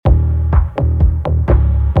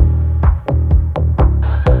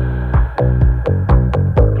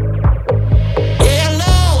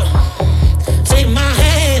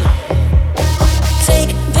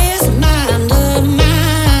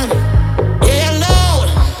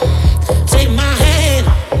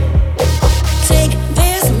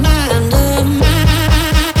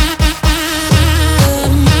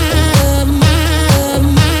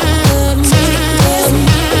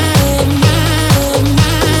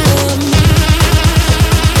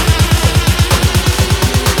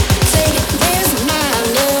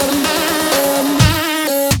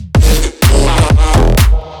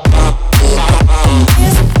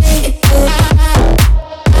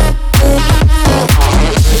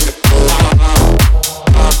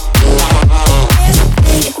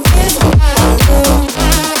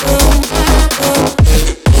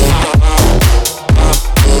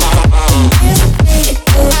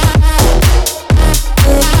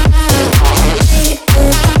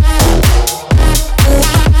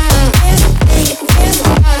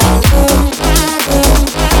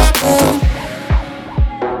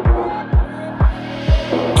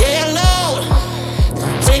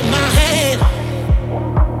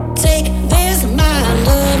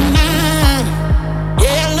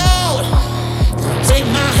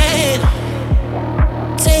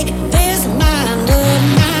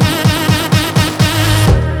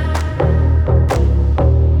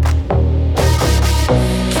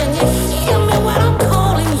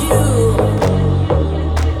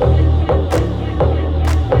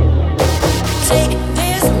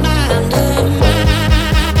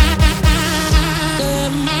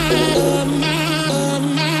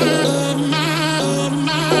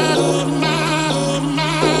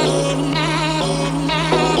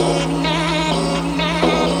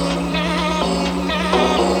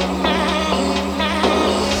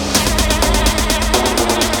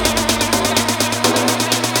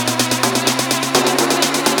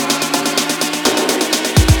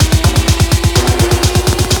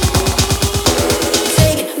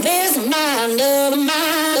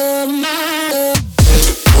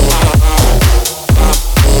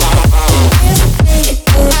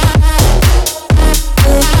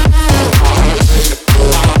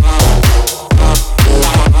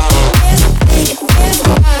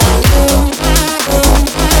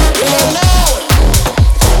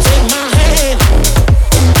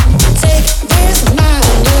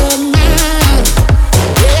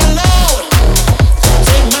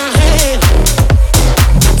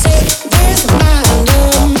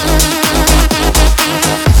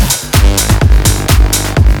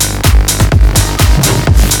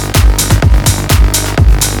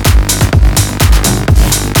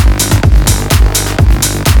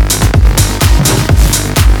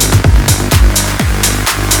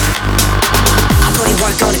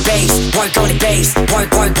bass, work on the bass,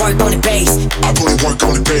 work on the bass. I put in work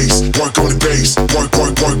on the bass, work on the bass, work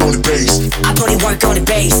on the bass. I put in work on the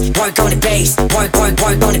bass, work on the bass, work on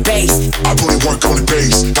the bass. I put in work on the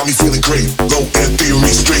bass, got me feeling great. Low end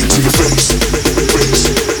theory straight to your face.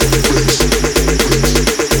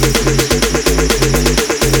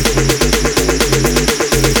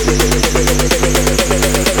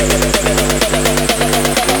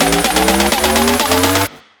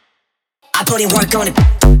 I put in work on it.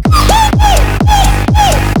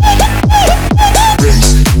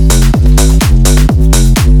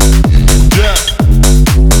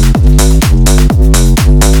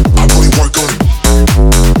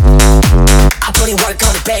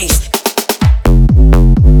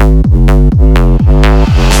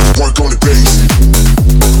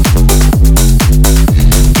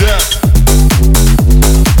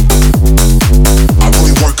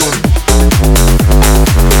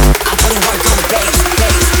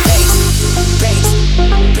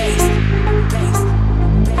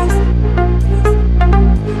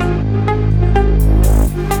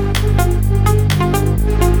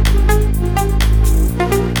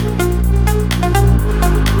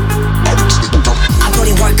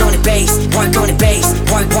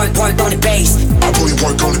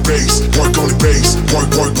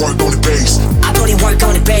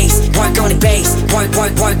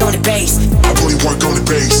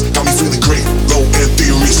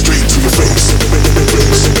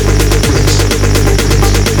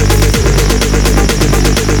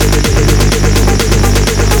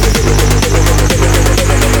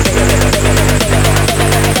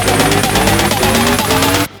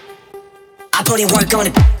 Work on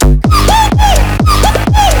it.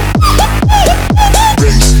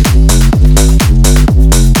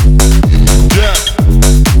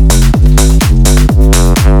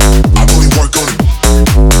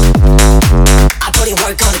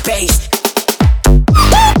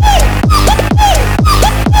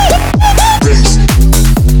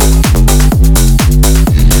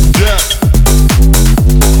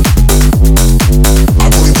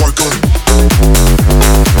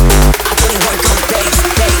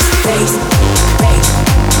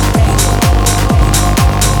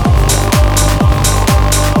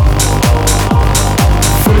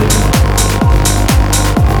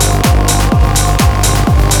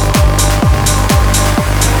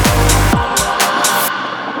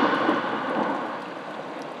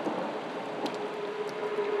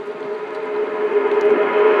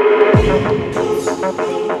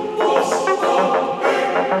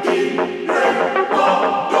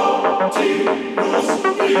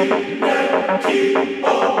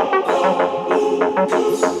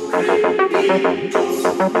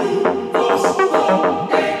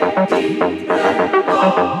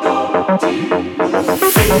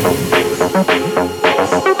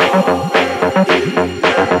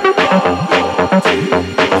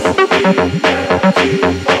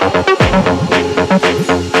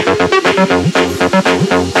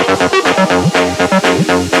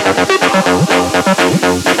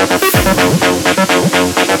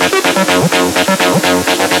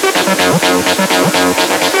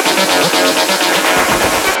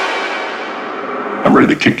 I'm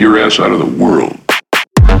ready to kick your ass out of the world.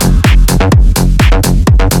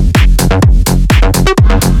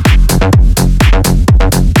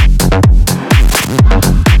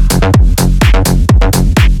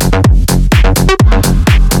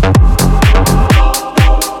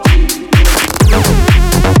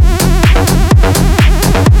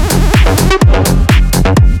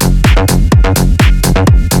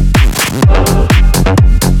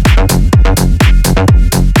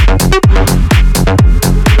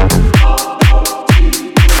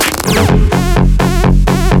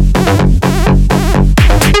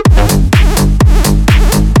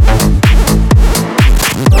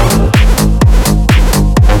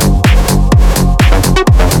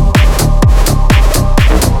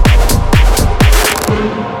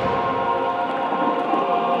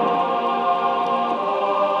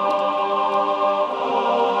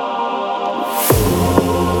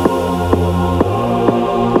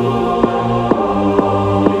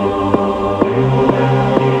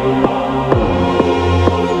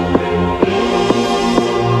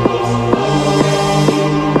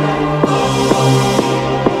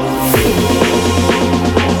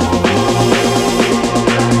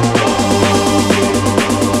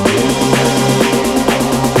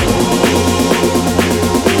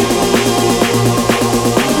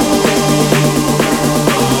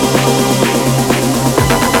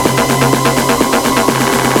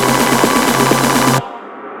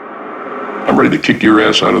 Ready to kick your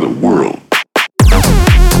ass out of the world.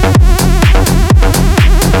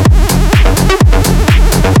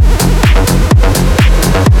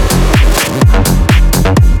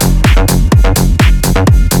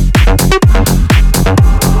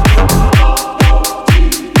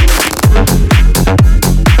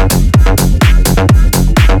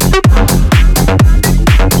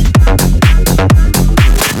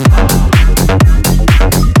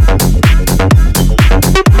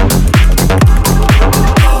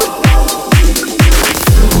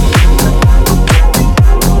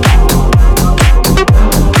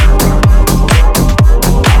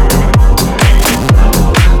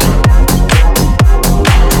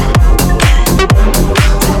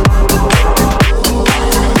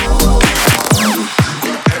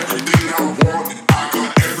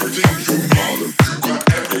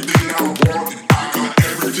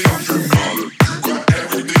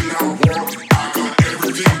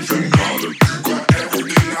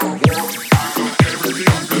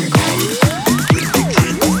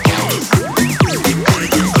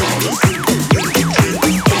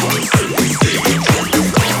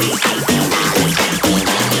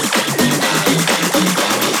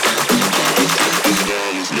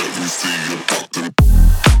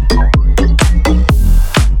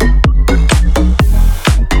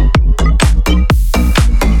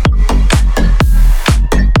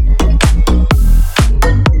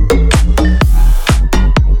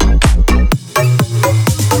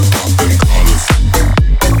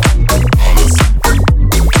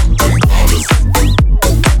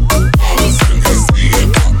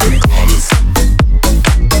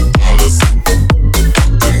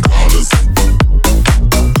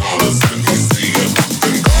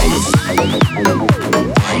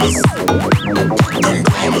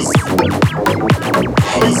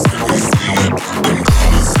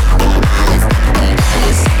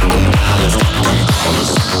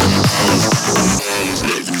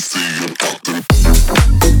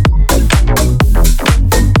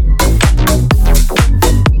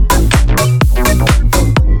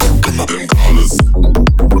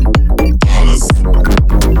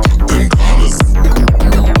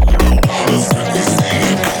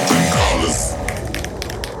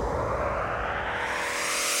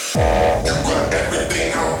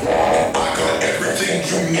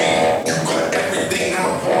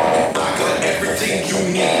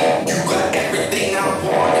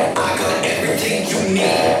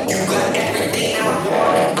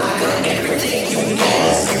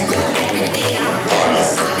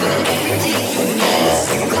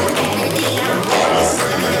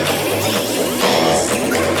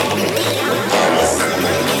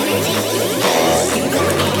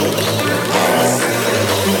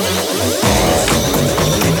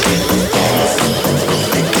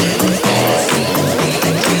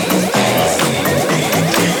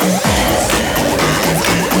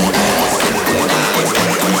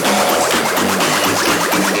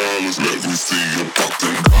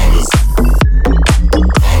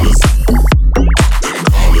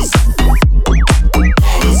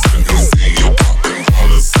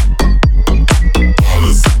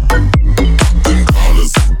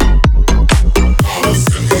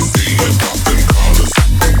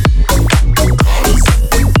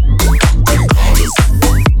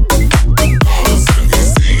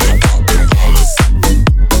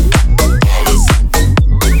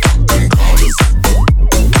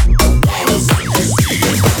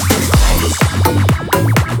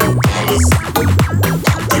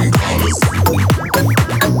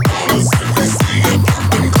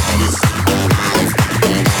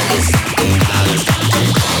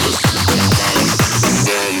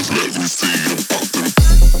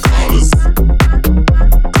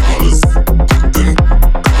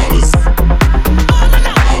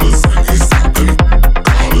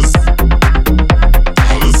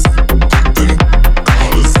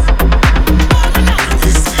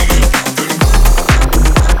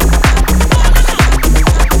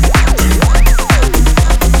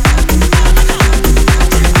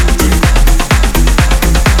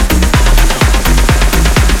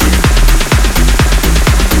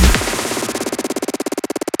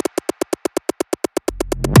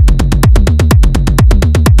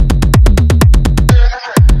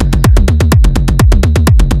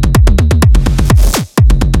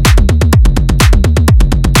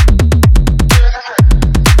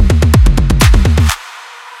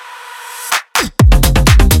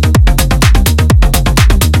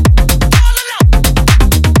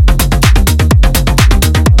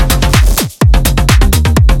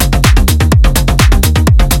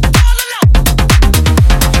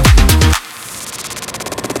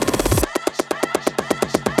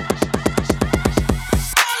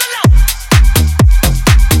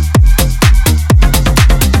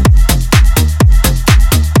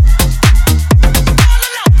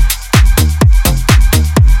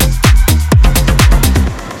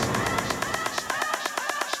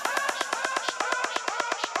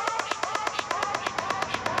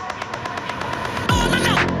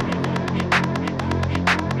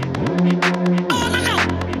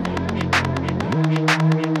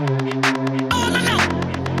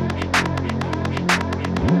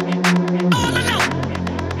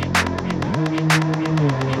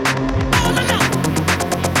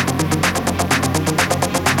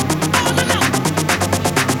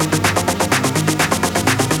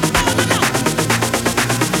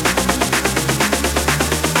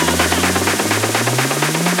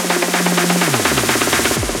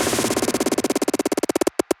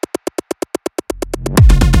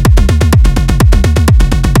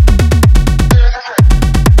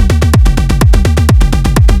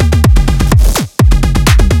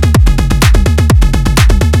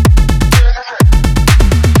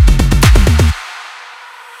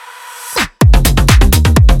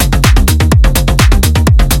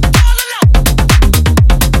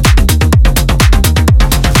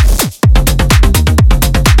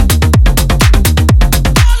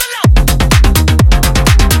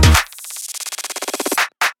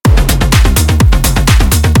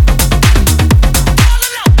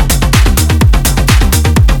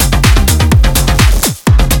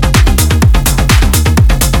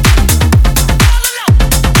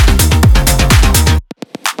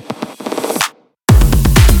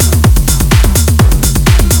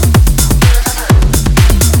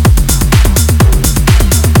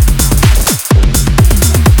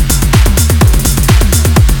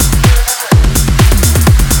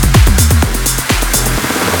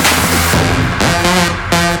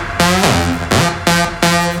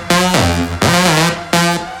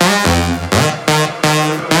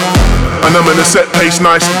 pace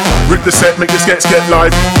nice. Rip the set, make the skets get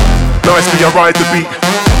live. Nicely, I ride the beat.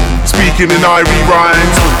 Speaking in Irie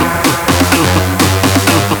rhymes.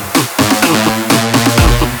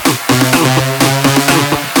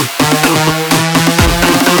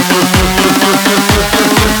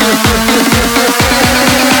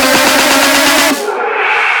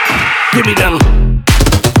 Give me them.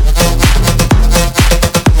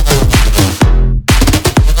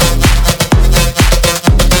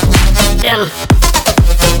 Them.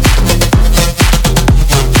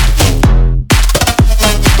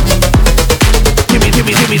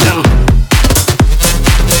 Give me them.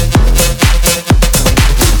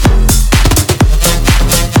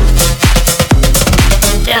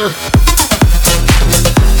 Them.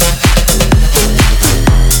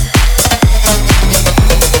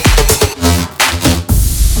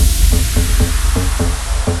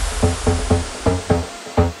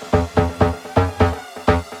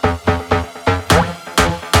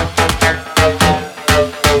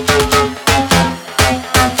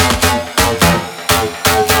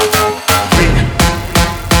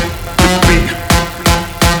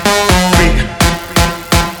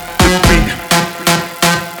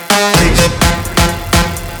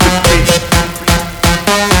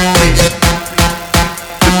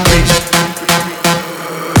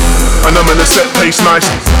 And I'm in a set pace nice.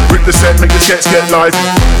 Rip the set, make the skets get live.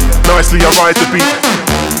 Nicely, I ride the beat.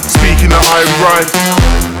 Speaking that Irie rhyme.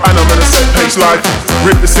 And I'm in a set pace live.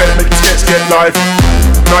 Rip the set, make the skets get live.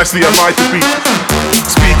 Nicely, I ride the beat.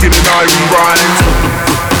 Speaking in Irie rhymes.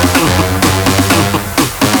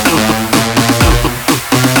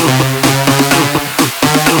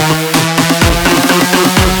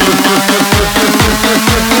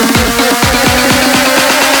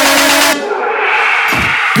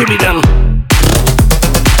 Give me them.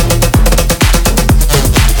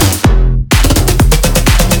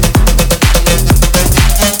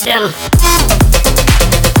 Them.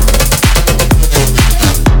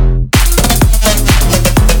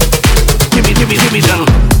 Give me them.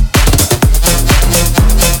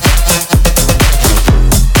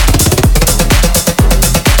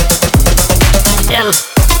 Them.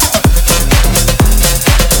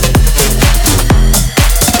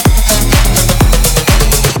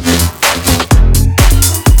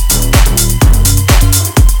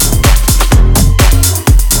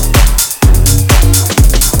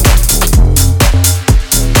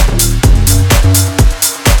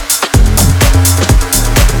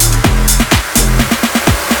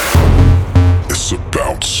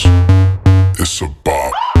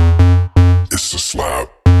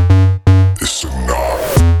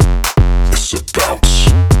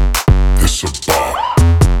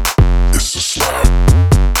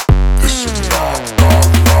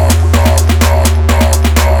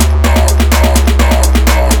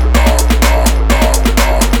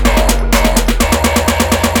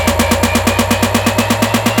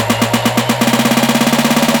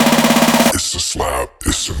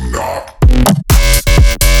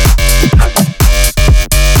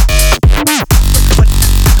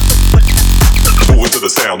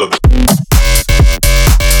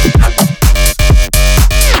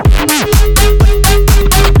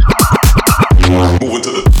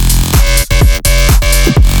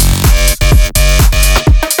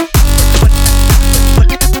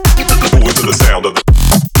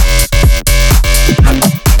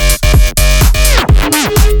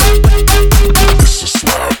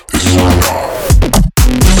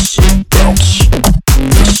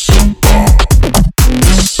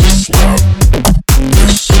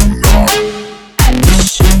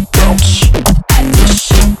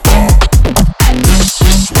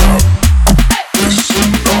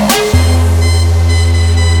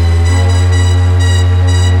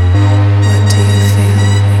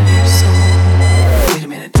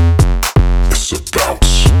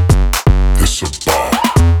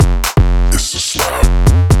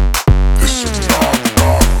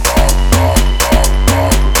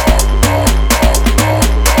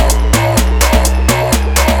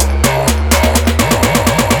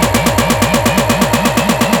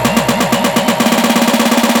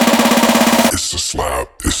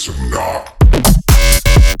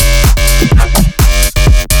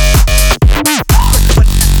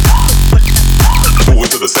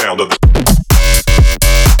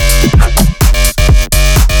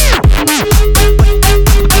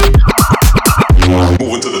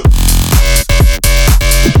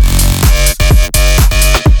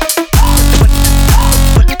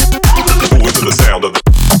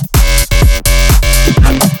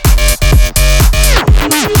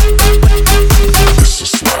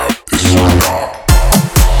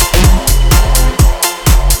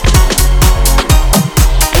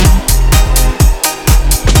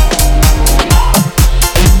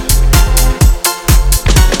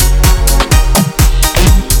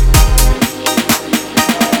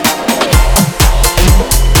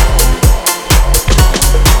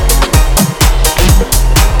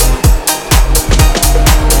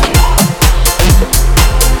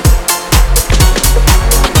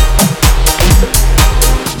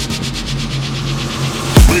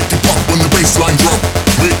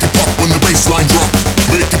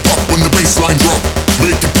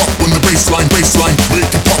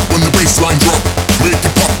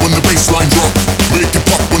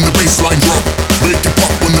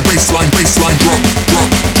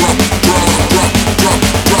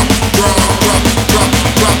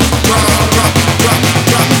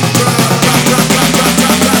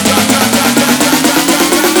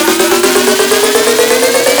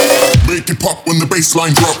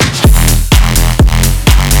 baseline drop.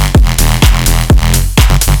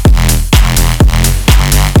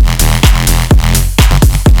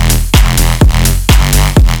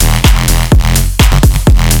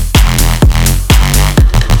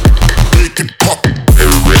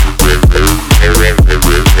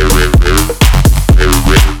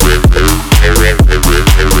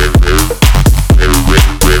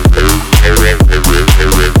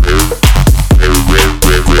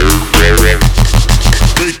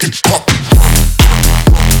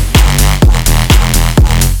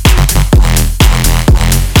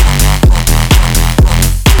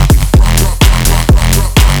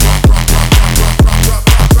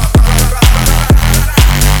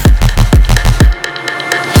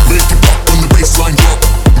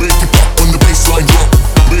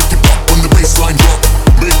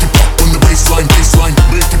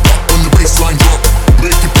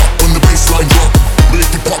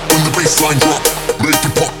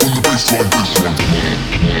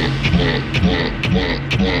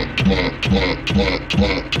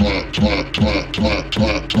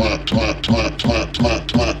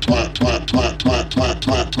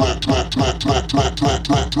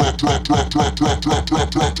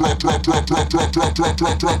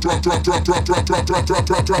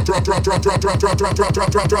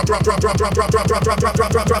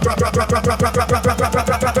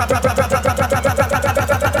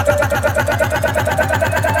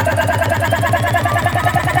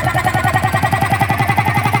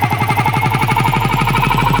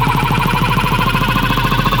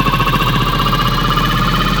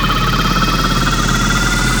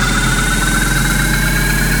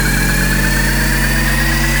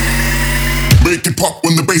 Make it pop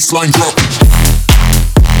when the baseline drop.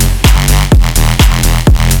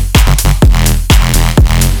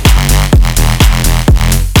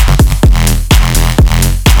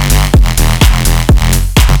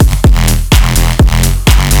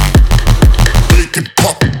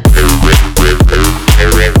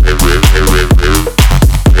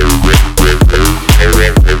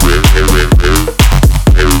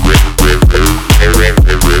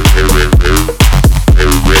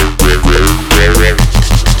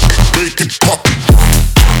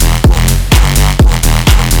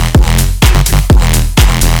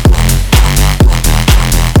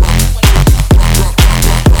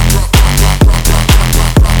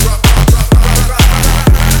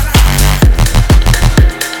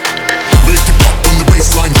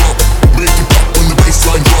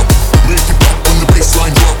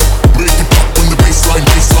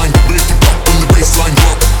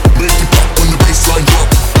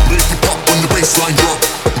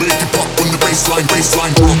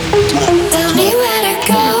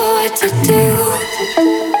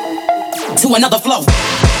 To another flow.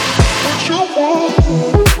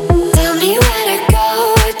 Tell me where to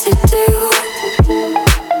go, what to do.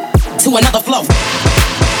 To another flow.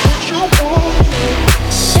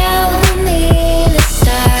 Show me the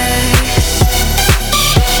stars.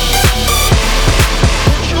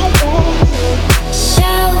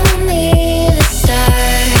 Show me the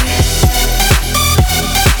stars.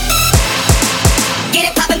 Get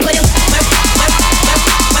it poppin', put it.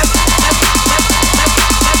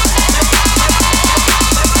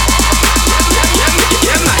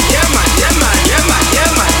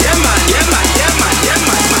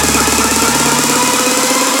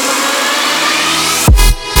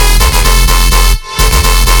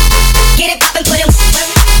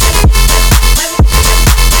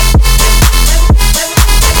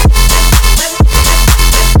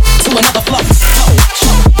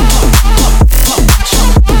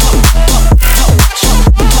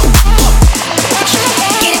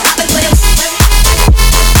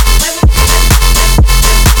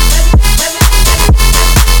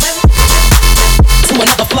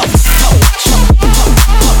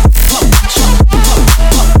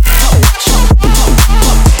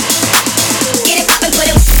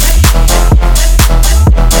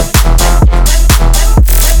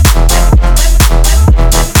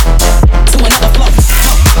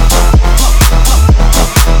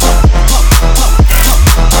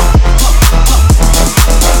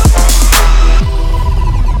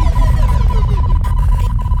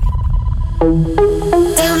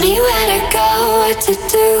 Tell me where to go, what to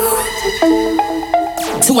do.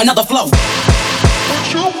 To another flow.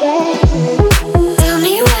 Tell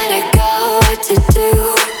me where to go, what to do.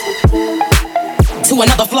 To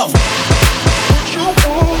another flow.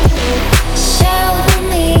 Show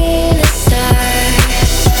me the stars.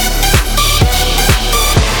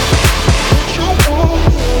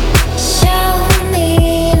 Show me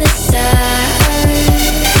the stars.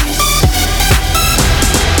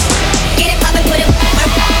 Get it poppin', put it.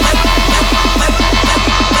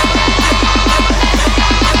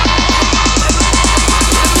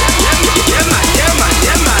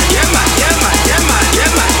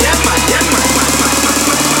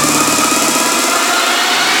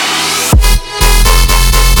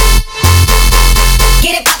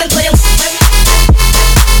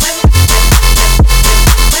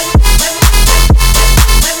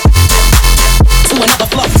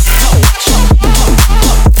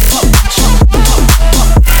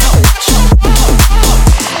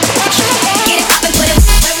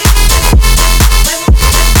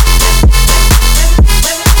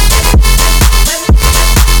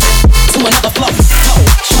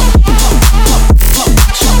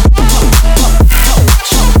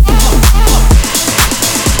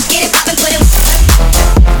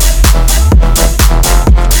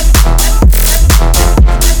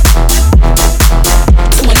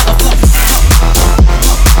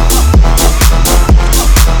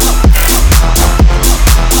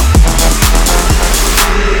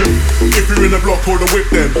 you're in the block or the whip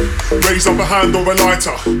then raise up a hand or a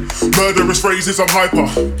lighter. Murderous phrases, I'm hyper,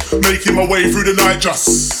 making my way through the night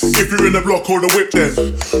just. If you're in the block or the whip then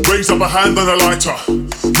raise up a hand and a lighter.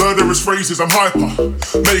 Murderous phrases, I'm hyper,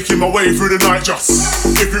 making my way through the night just.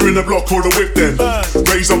 If you're in the block or the whip then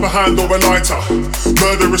raise up a hand or a lighter.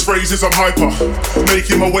 Murderous phrases, I'm hyper,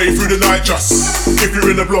 making my way through the night just. If you're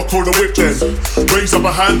in the block or the whip then raise up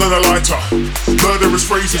a hand and a lighter. Murderous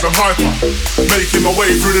phrases, I'm hyper, making my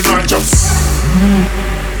way through the night just.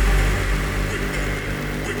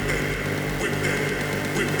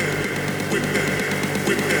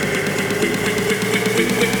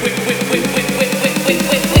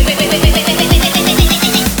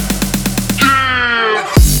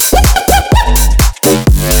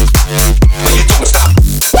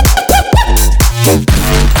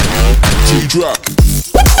 Drop.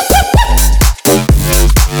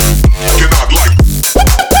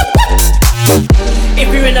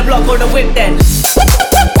 If you're in the block or the whip then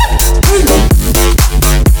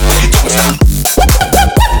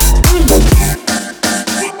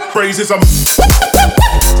Phrases, I'm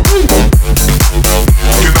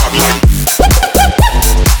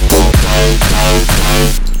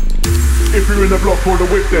if you're in the block or the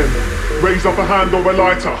whip then raise up a hand or a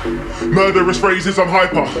lighter. Murderous phrases, I'm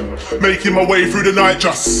hyper, making my way through the night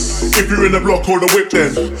just. If you're in the block or the whip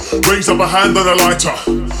then raise up a hand and a lighter.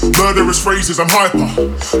 Murderous phrases, I'm hyper,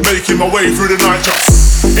 making my way through the night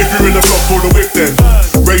just. If you're in the block or the whip then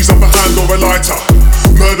raise up a hand or a lighter.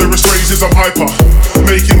 Murderous phrases, I'm hyper,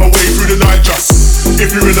 making my way through the night just.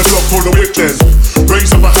 If you're in the block or the whip then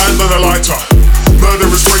raise up a hand and a lighter.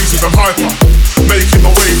 Murderous phrases, I'm hyper, making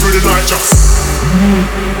my way through the night just.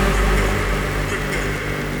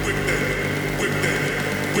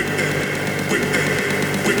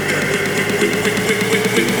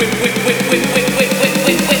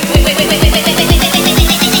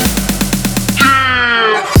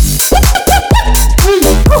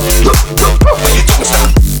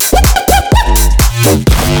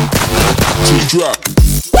 Drop.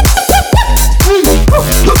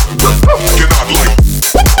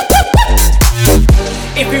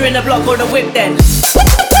 If you're in the block or the whip then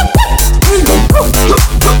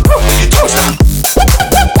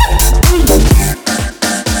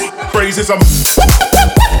Phrases, I'm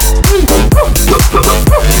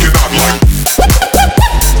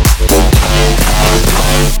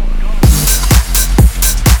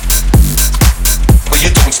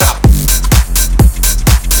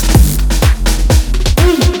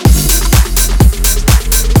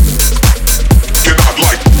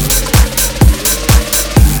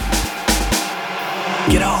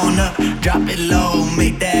Get on up, drop it low,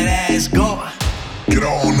 make that ass go. Get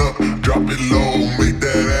on up, drop it low, make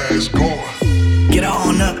that ass go. Get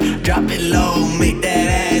on up, drop it low, make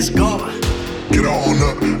that ass go. Get on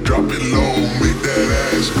up, drop it low, make that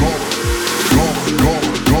ass go. Go, go,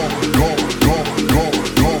 go, go, go, go, go,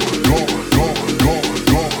 go, go, go, go,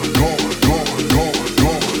 go, go,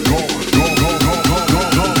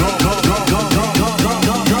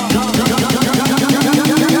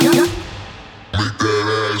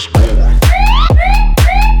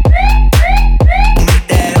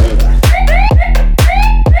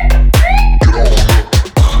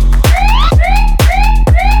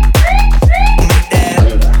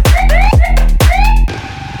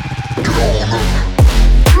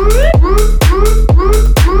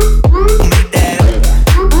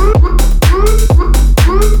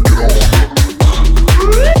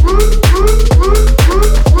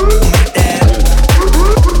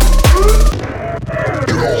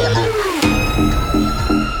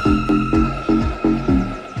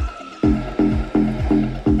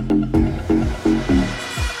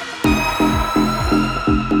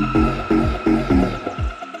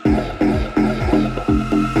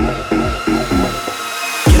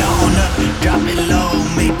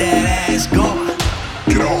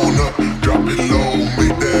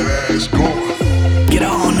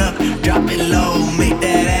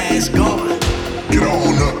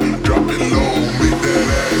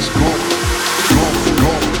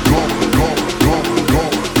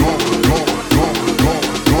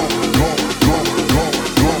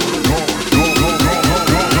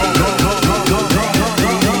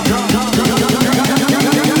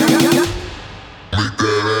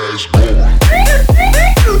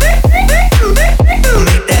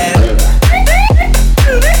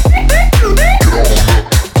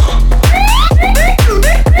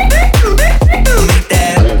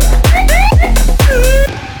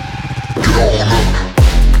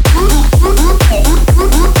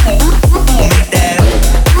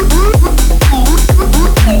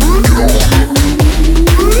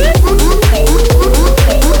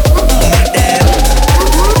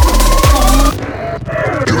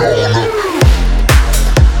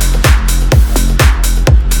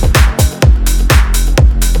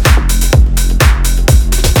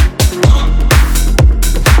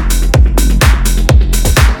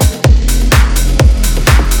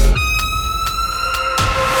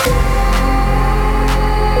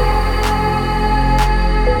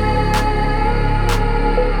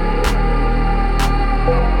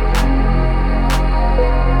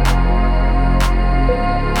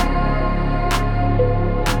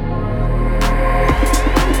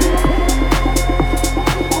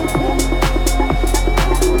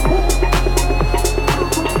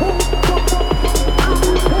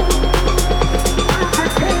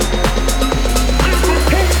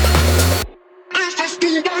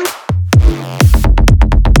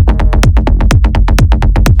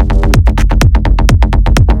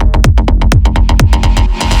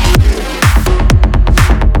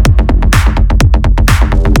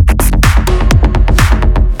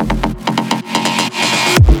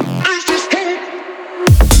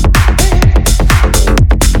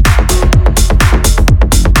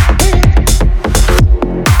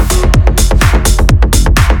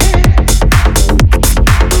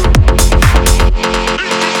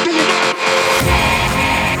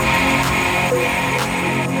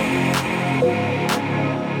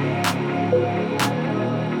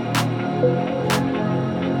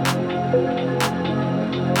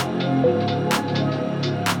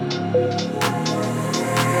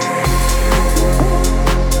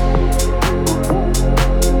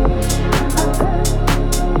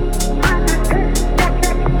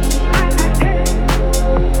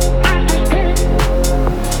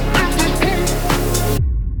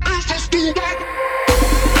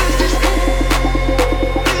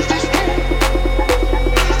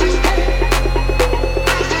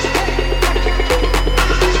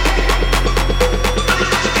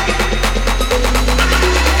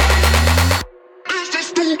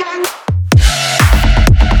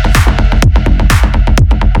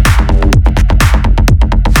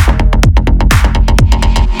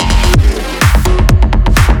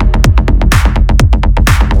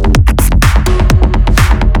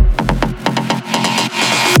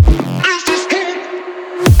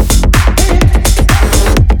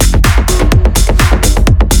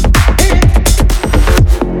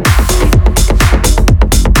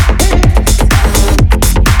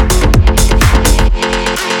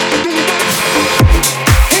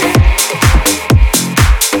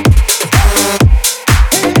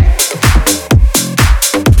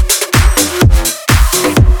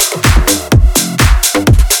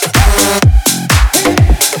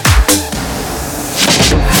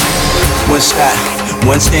 shot,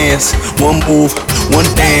 one stance, one move, one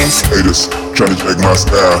dance. Haters tryna check my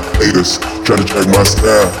style. Haters tryna check my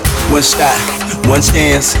style. One shot, one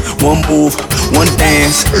stance, one move, one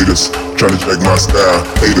dance. Haters tryna check my style.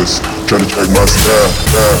 Haters tryna check my style.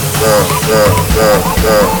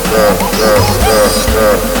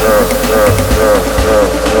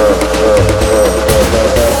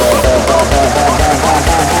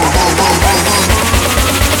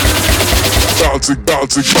 Bout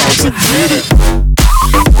to get it.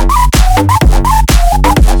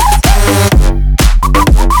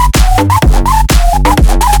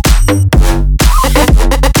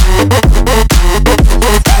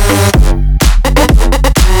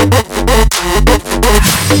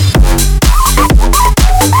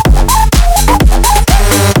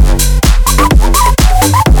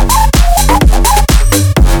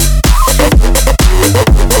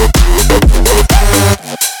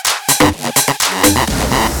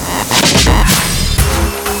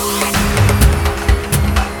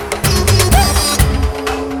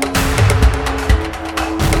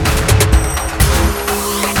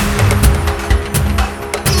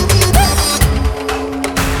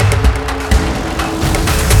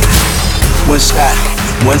 One shot,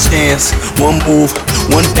 one stance, one move,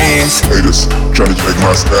 one dance. Haters tryna check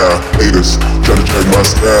my style. Haters tryna check my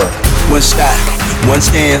style. One shot, one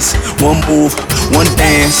stance, one move, one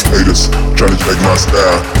dance. Haters tryna check my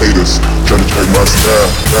style. Haters tryna check my style.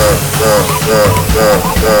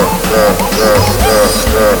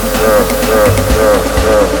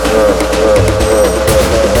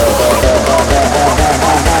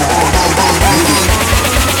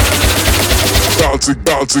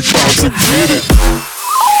 Bout to get it.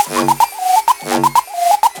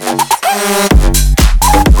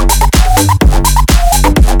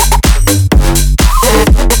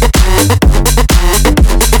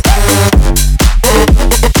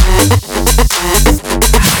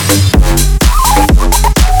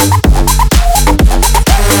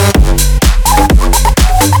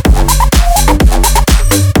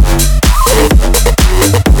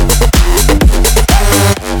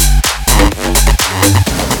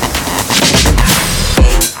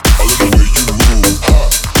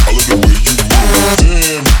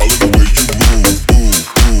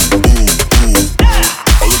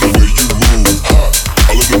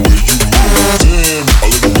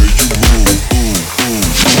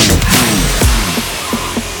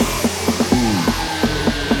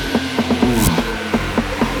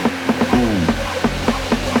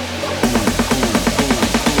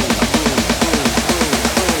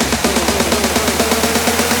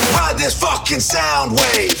 Sound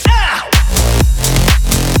wave.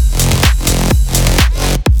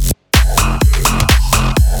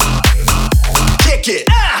 Kick it.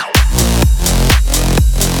 I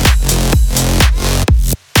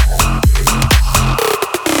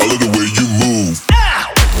love the way you move.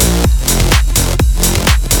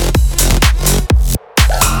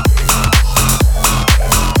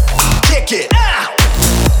 Kick it.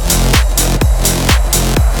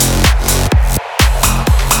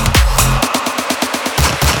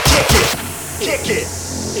 Kick it.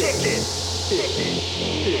 Kick it.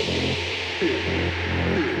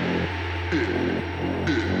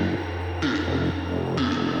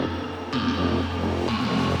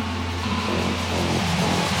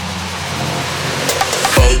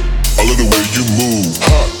 I love the way you move.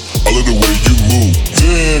 I love the way you move.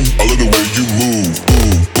 Damn. I love the way you move.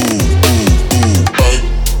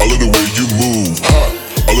 I love the way you move.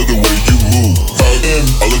 I love the way you move. I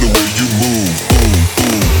love the way you move.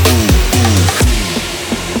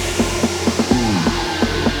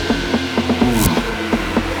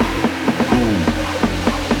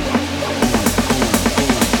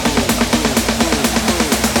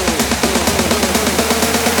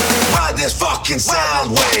 Ride this fucking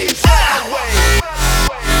sound wave.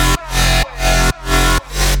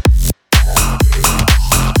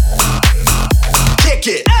 Kick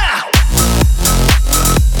it. I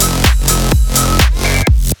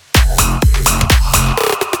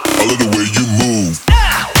love the way you move.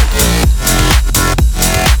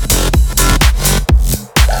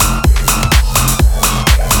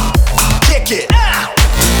 Kick it.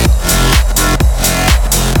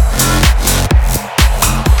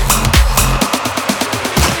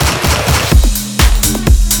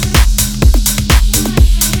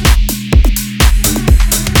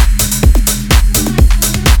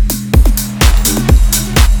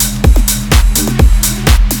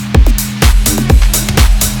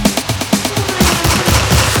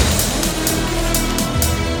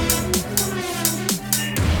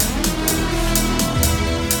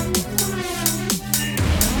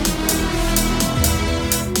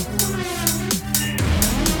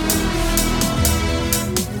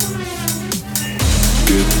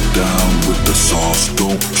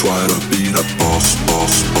 try to be the boss,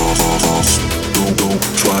 boss, boss, boss. Don't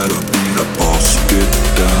try to be the boss. Get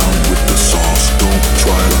down with the sauce. Don't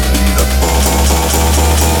try to be the boss.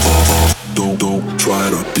 Don't try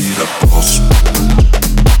to be the boss.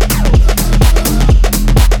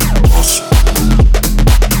 Boss.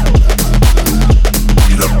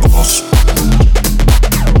 Be the boss.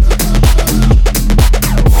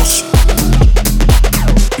 Boss.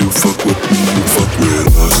 You fuck with me, you fuck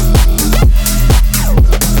with us.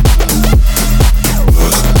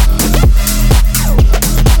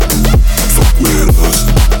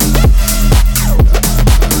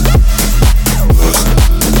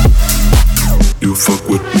 You fuck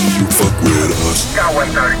with me, you fuck with us. Got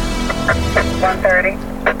 130. 130?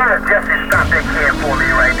 Jesse, stop that cab for me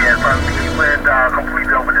right there in front of me. He went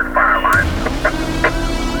completely over this fire line.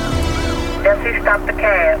 Jesse, stop the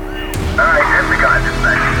cab. Alright, Jesse, got this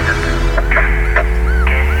back.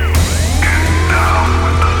 Down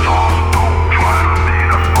with the sauce, don't try to be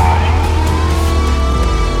the boss.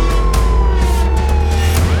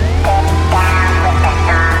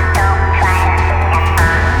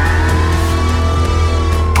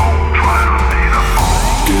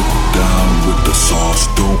 Get down with the sauce.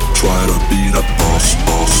 Don't try to be the boss,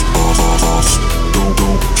 boss, boss, boss. Don't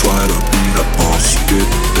try to be the boss. Get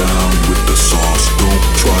down with the sauce. Don't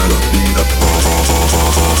try to be the boss.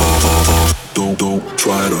 Don't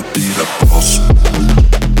try to be the boss.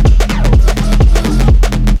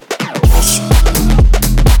 Boss.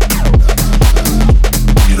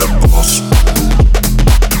 Be the boss.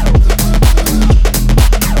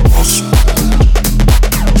 Boss.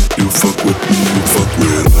 You fuck with me, you fuck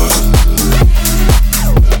with us.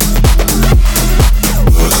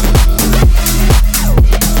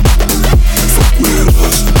 Fuck with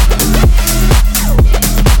us.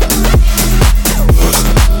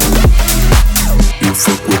 You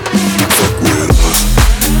fuck with me, you fuck with us.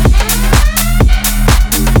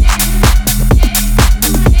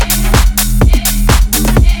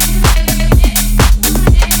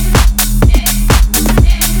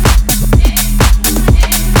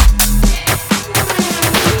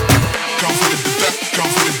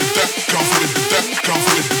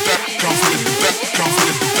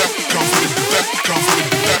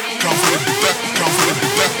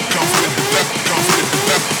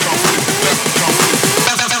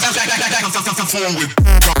 Forward.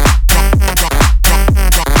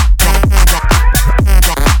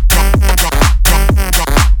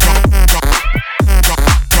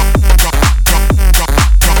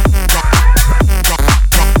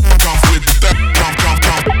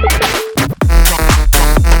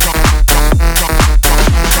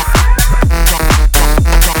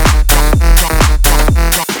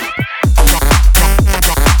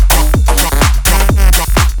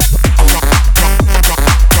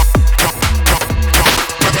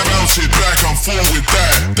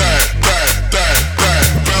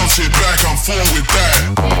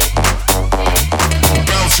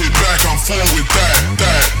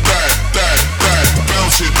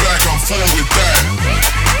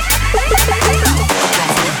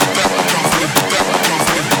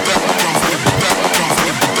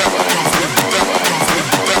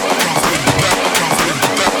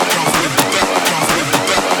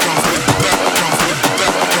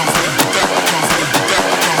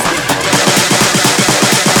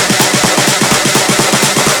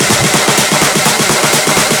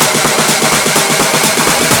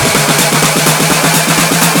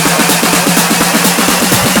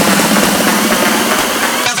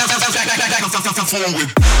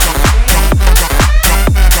 Forward.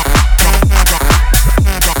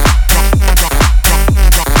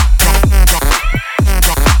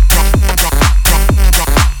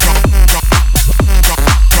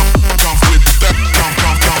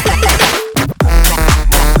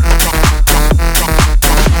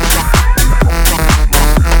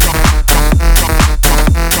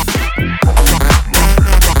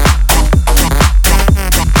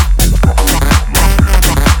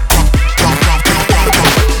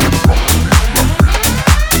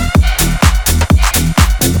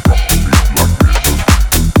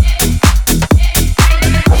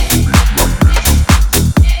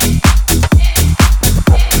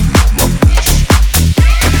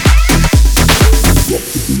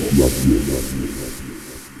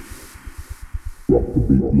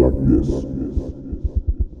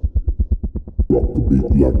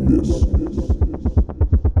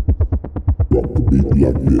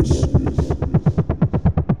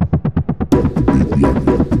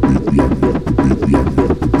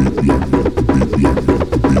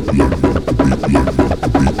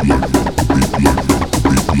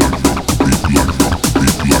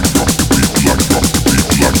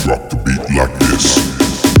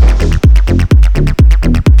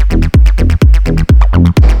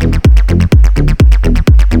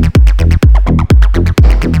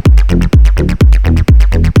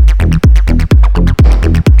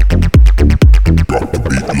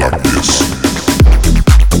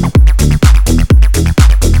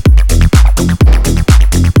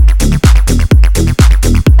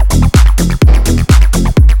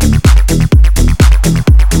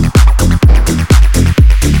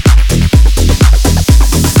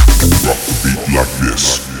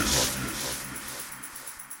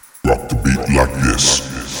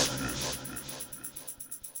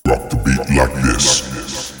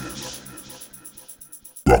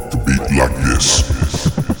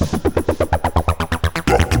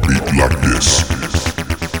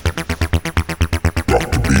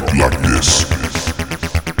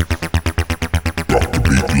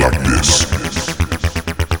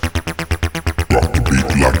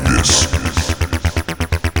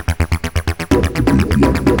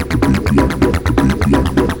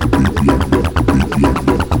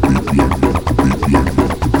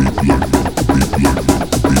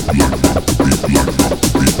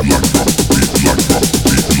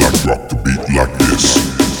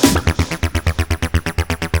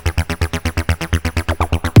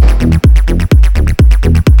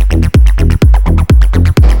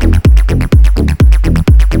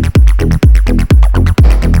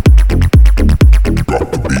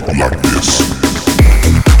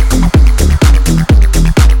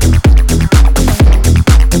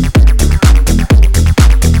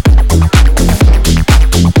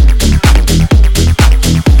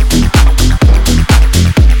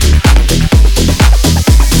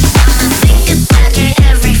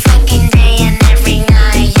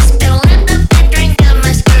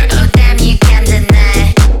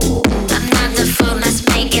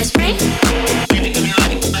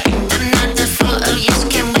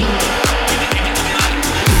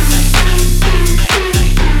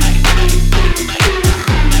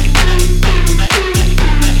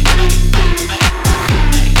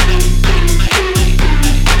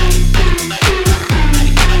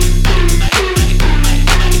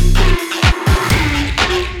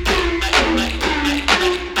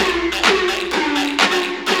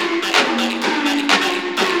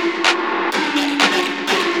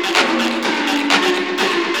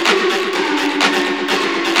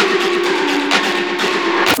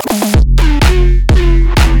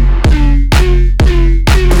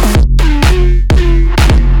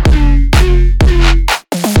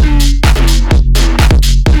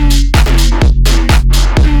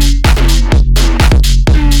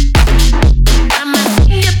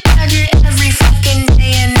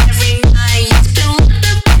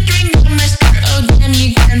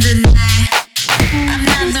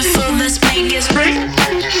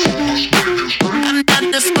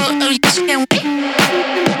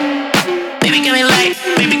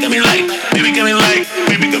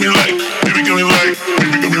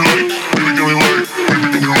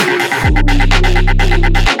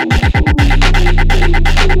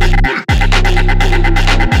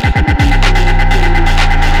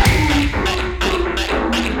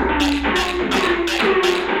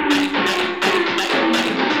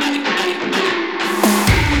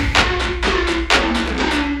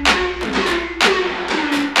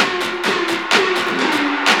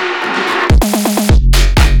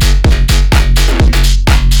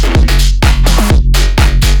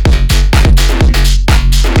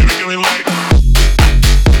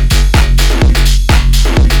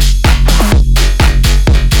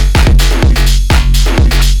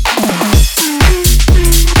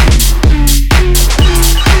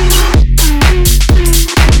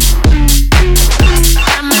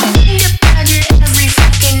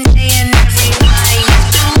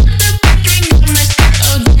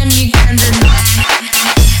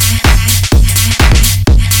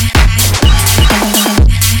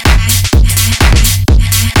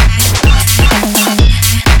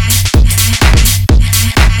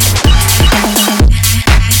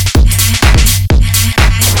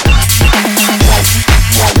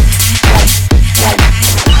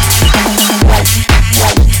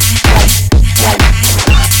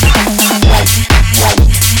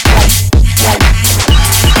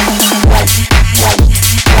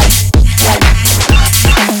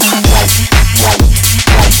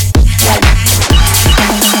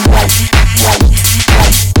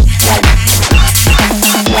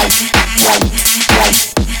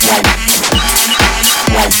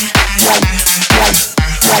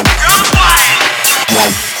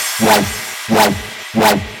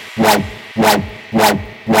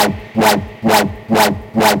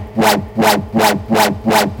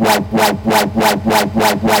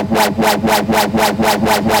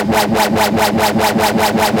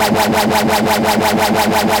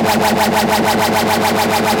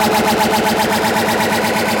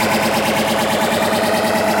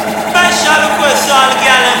 Special request all the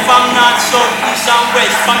girls from north, south, east and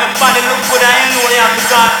west. From your body look good and you know they have to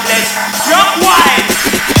God bless. Drop wine.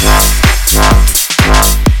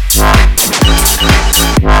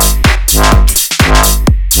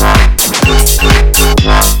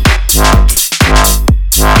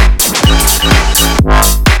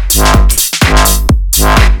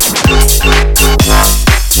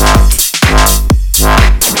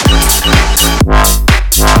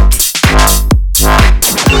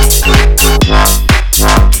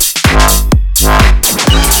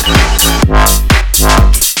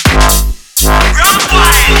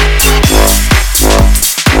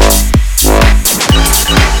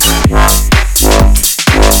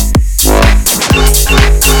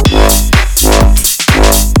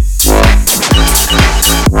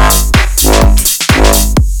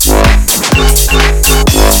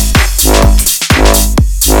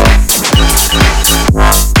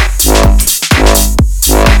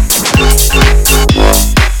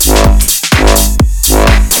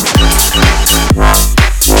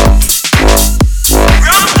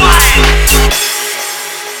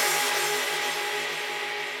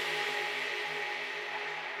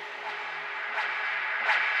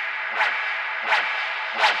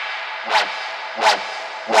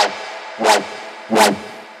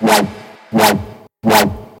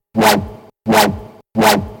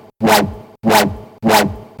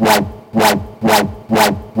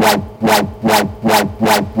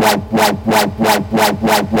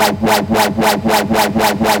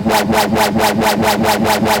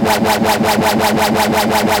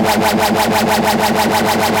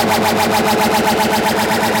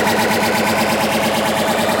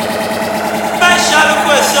 Special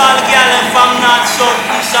request all the girls from north, south,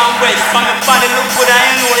 east and west. From your body look good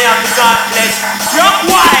and you know they have to God bless. Drop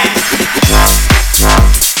wine.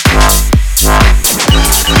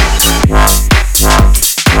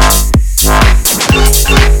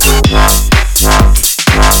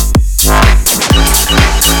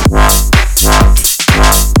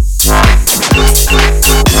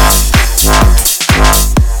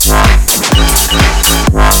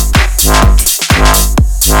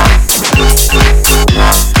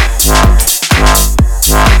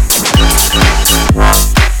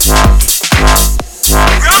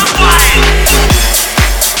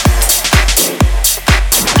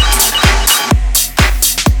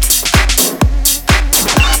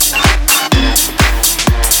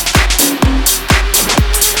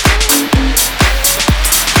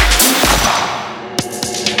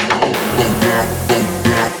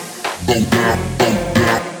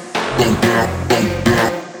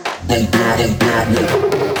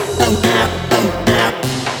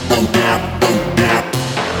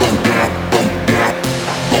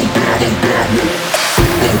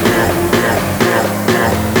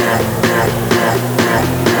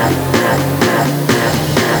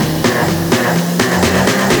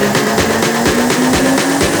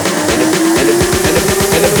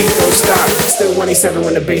 Still 187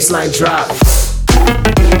 when the baseline drop.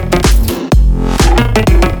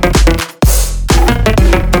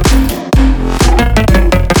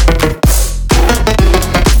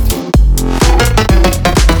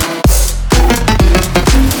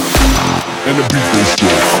 And the beat goes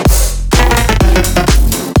strong.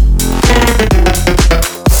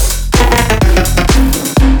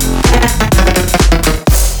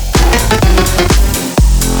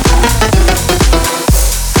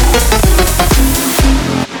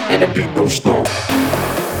 And the beat goes strong.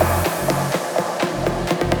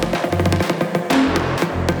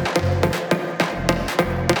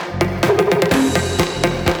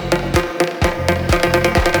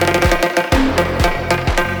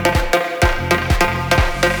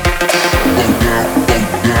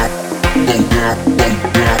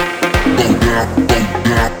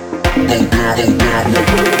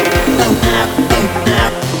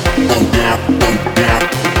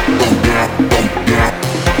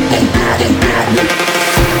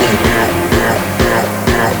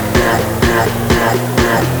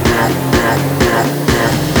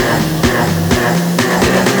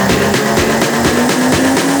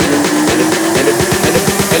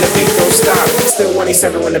 Still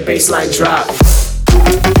 187 when the baseline drop.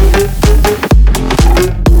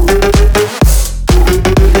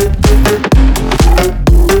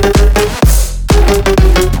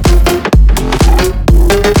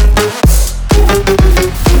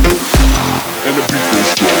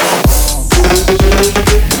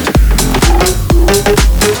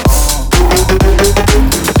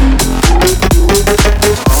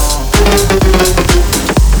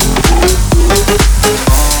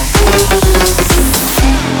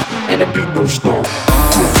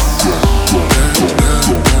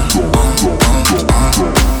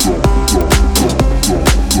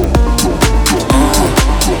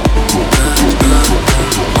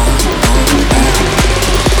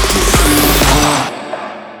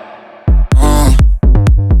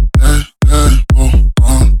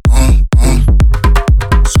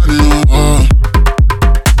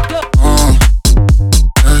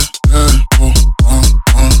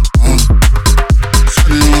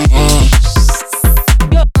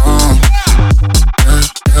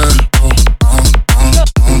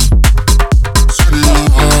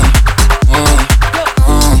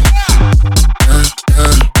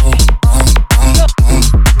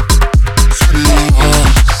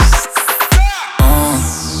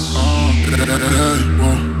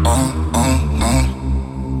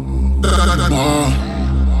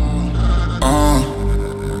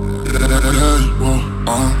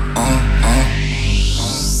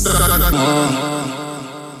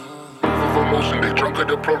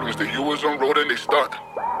 was on road and they stuck.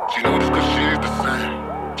 She know this cause she is the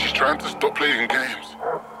same. She's trying to stop playing games.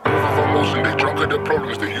 Move of emotion, they drunk at the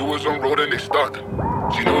problems. That you was on road and they stuck.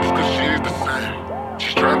 She know this cause she is the same.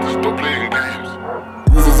 She's trying to stop playing games.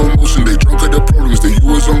 Move of emotion, they drunk at the problems. That you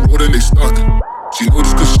was on road and they stuck. She know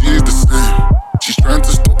this cause she is the same. She's trying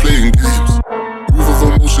to stop playing games. Move of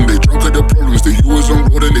emotion, they drunk at the problems. That you was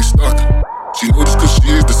on road and they stuck. She know this cause she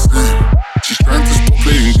is the same. She's trying to stop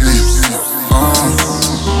playing games.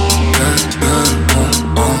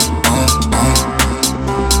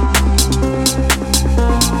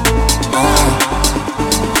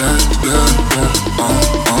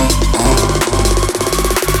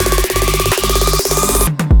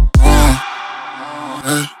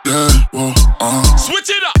 Yeah.